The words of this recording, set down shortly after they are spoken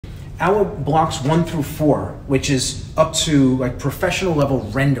Our blocks 1 through 4, which is up to like professional level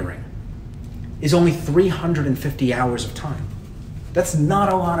rendering, is only 350 hours of time. That's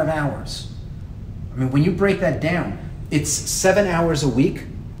not a lot of hours. I mean, when you break that down, it's 7 hours a week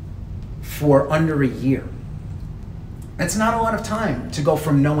for under a year. That's not a lot of time to go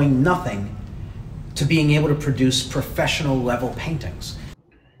from knowing nothing to being able to produce professional level paintings.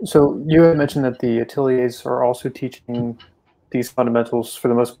 So you had mentioned that the ateliers are also teaching these fundamentals for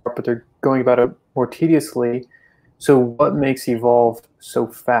the most part, but they're going about it more tediously. So what makes Evolve so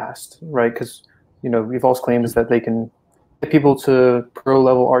fast, right? Because, you know, Evolve's claim is that they can get people to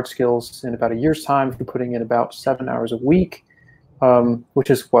pro-level art skills in about a year's time if you're putting in about 7 hours a week, which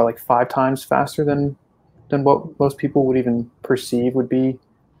is, what, like 5 times faster than what most people would even perceive would be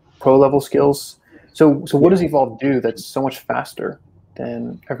pro-level skills. So what does Evolve do that's so much faster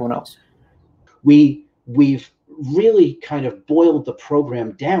than everyone else? We've really kind of boiled the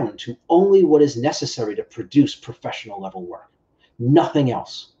program down to only what is necessary to produce professional level work, nothing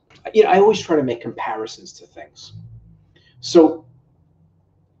else. You know, I always try to make comparisons to things. So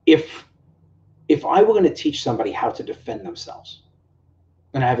if I were going to teach somebody how to defend themselves,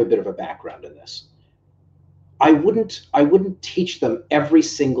 and I have a bit of a background in this, I wouldn't teach them every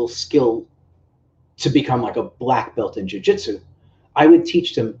single skill to become like a black belt in jiu-jitsu. I would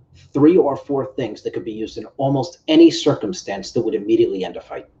teach them 3 or 4 things that could be used in almost any circumstance that would immediately end a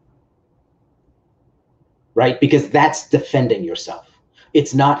fight. Right? Because that's defending yourself.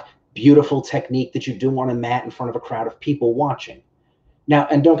 It's not beautiful technique that you do on a mat in front of a crowd of people watching. Now,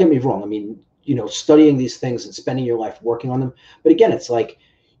 and don't get me wrong, I mean, you know, studying these things and spending your life working on them. But again, it's like,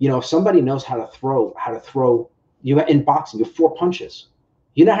 you know, if somebody knows how to throw, you in boxing, you have 4 punches.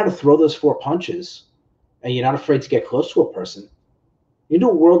 You know how to throw those 4 punches, and you're not afraid to get close to a person, you do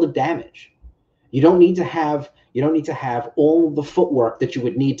a world of damage. You don't need to have all the footwork that you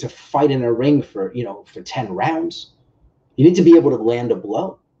would need to fight in a ring for, you know, for 10 rounds. You need to be able to land a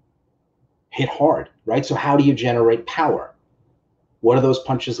blow, hit hard, right? So how do you generate power? What do those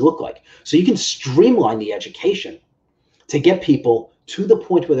punches look like? So you can streamline the education to get people to the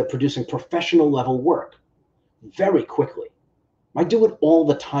point where they're producing professional level work very quickly. I do it all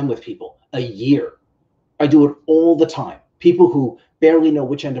the time with people, a year. I do it all the time. People who barely know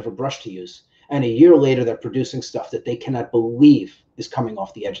which end of a brush to use, and a year later they're producing stuff that they cannot believe is coming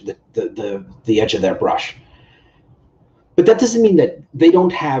off the edge of the edge of their brush. But that doesn't mean that they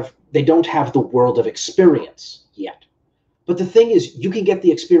don't have the world of experience yet. But the thing is, you can get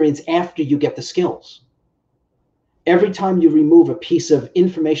the experience after you get the skills. Every time you remove a piece of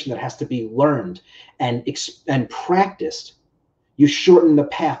information that has to be learned and practiced, you shorten the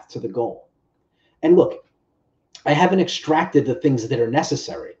path to the goal. And look, I haven't extracted the things that are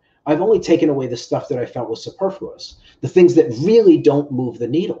necessary. I've only taken away the stuff that I felt was superfluous, the things that really don't move the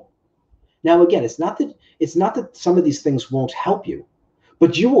needle. Now, again, it's not that some of these things won't help you,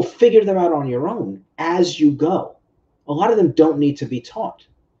 but you will figure them out on your own as you go. A lot of them don't need to be taught.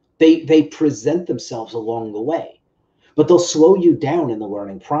 They present themselves along the way, but they'll slow you down in the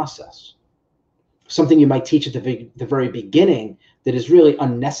learning process. Something you might teach at the very beginning that is really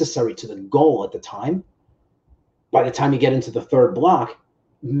unnecessary to the goal at the time, by the time you get into the 3rd block,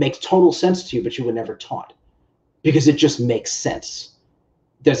 makes total sense to you, but you were never taught because it just makes sense.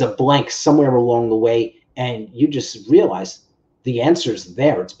 There's a blank somewhere along the way, and you just realize the answer's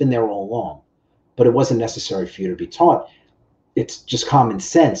there. It's been there all along, but it wasn't necessary for you to be taught. It's just common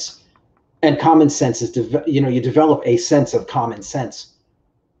sense. And common sense is, you develop a sense of common sense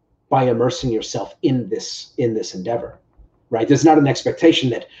by immersing yourself in this endeavor. Right? There's not an expectation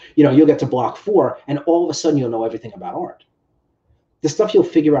that, you know, you'll get to block 4 and all of a sudden you'll know everything about art. The stuff you'll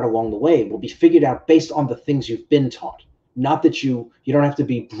figure out along the way will be figured out based on the things you've been taught. Not that you don't have to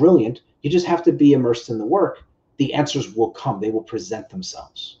be brilliant. You just have to be immersed in the work. The answers will come. They will present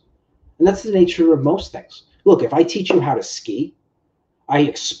themselves. And that's the nature of most things. Look, if I teach you how to ski, I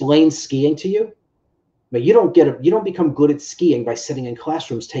explain skiing to you, but you don't become good at skiing by sitting in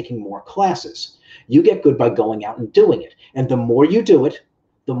classrooms taking more classes. You get good by going out and doing it. And the more you do it,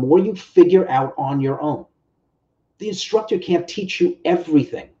 the more you figure out on your own. The instructor can't teach you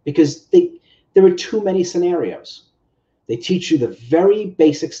everything because there are too many scenarios. They teach you the very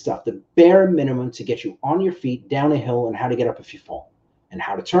basic stuff, the bare minimum to get you on your feet, down a hill, and how to get up if you fall, and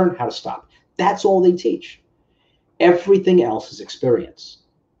how to turn, how to stop. That's all they teach. Everything else is experience.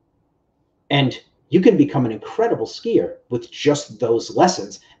 And you can become an incredible skier with just those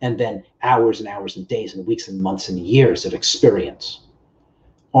lessons, and then hours and hours and days and weeks and months and years of experience.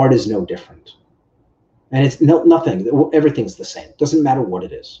 Art is no different. And it's nothing, everything's the same. Doesn't matter what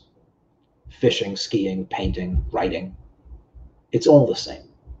it is. Fishing, skiing, painting, writing. It's all the same.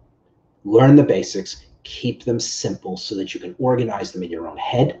 Learn the basics, keep them simple so that you can organize them in your own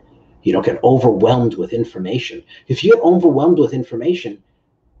head. You don't get overwhelmed with information. If you get overwhelmed with information,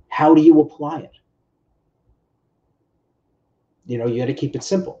 how do you apply it? You know, you got to keep it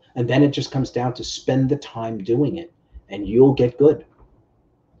simple. And then it just comes down to spend the time doing it and you'll get good.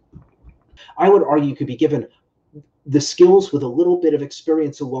 I would argue you could be given the skills with a little bit of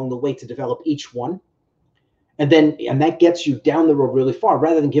experience along the way to develop each one. And that gets you down the road really far.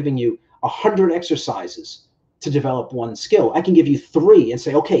 Rather than giving you 100 exercises to develop one skill, I can give you 3 and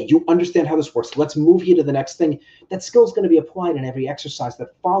say, okay, you understand how this works. Let's move you to the next thing. That skill is going to be applied in every exercise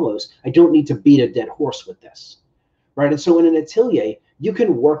that follows. I don't need to beat a dead horse with this. Right? And so in an atelier, you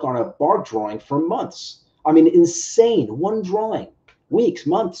can work on a bar drawing for months. I mean, insane. One drawing, weeks,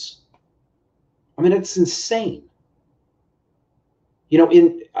 months. I mean, it's insane. You know,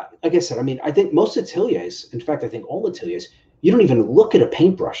 like I said, I mean, I think most ateliers, in fact, I think all ateliers, you don't even look at a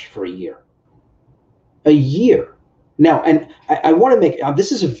paintbrush for a year. A year. Now, and I want to make,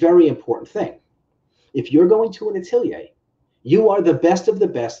 this is a very important thing. If you're going to an atelier, you are the best of the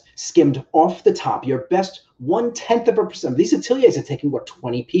best, skimmed off the top, your best 0.1%. These ateliers are taking, what,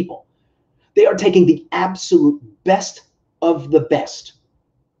 20 people. They are taking the absolute best of the best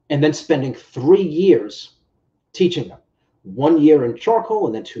and then spending 3 years teaching them. 1 year in charcoal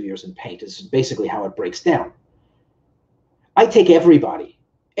and then 2 years in paint. This is basically how it breaks down. I take everybody,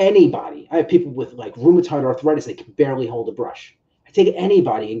 anybody. I have people with like rheumatoid arthritis, they can barely hold a brush. I take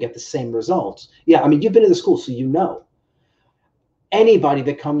anybody and get the same results. Yeah, I mean, you've been in the school, so you know. Anybody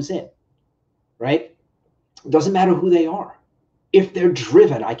that comes in, right? Doesn't matter who they are. If they're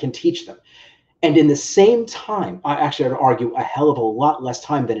driven, I can teach them. And in the same time, I'd argue a hell of a lot less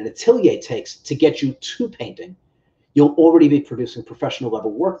time than an atelier takes to get you to painting. You'll already be producing professional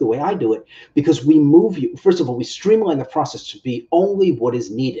level work the way I do it, because we move you. First of all, we streamline the process to be only what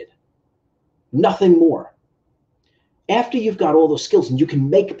is needed, nothing more. After you've got all those skills and you can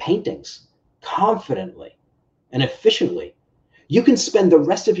make paintings confidently and efficiently, you can spend the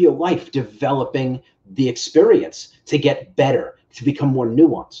rest of your life developing the experience to get better, to become more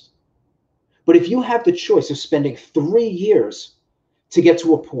nuanced. But if you have the choice of spending 3 years to get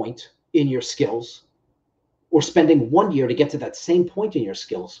to a point in your skills, or spending 1 year to get to that same point in your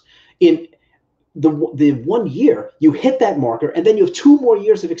skills, in the 1 year, you hit that marker, and then you have 2 more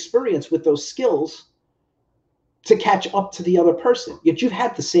years of experience with those skills to catch up to the other person. Yet you've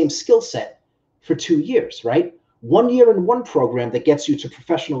had the same skill set for 2 years, right? 1 year in one program that gets you to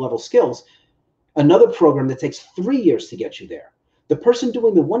professional level skills, another program that takes 3 years to get you there. The person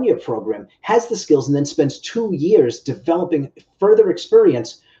doing the 1 year program has the skills and then spends 2 years developing further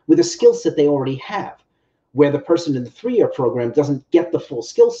experience with a skill set they already have, where the person in the 3 year program doesn't get the full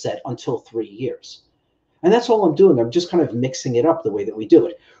skill set until 3 years. And that's all I'm doing. I'm just kind of mixing it up the way that we do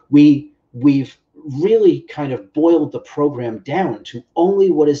it. We've really kind of boiled the program down to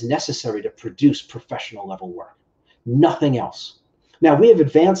only what is necessary to produce professional level work. Nothing else. Now, we have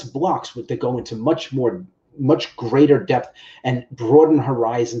advanced blocks that go into much greater depth and broaden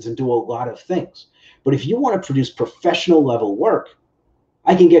horizons and do a lot of things. But if you want to produce professional level work,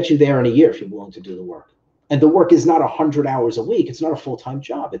 I can get you there in a year if you're willing to do the work. And the work is not 100 hours a week. It's not a full-time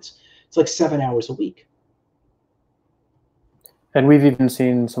job. It's like 7 hours a week. And we've even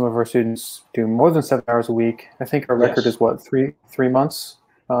seen some of our students do more than 7 hours a week. I think our record is what, three months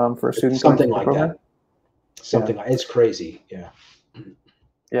for a student? Something like that. Something like, it's crazy. Yeah.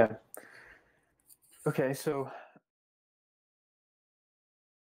 Yeah. Okay, so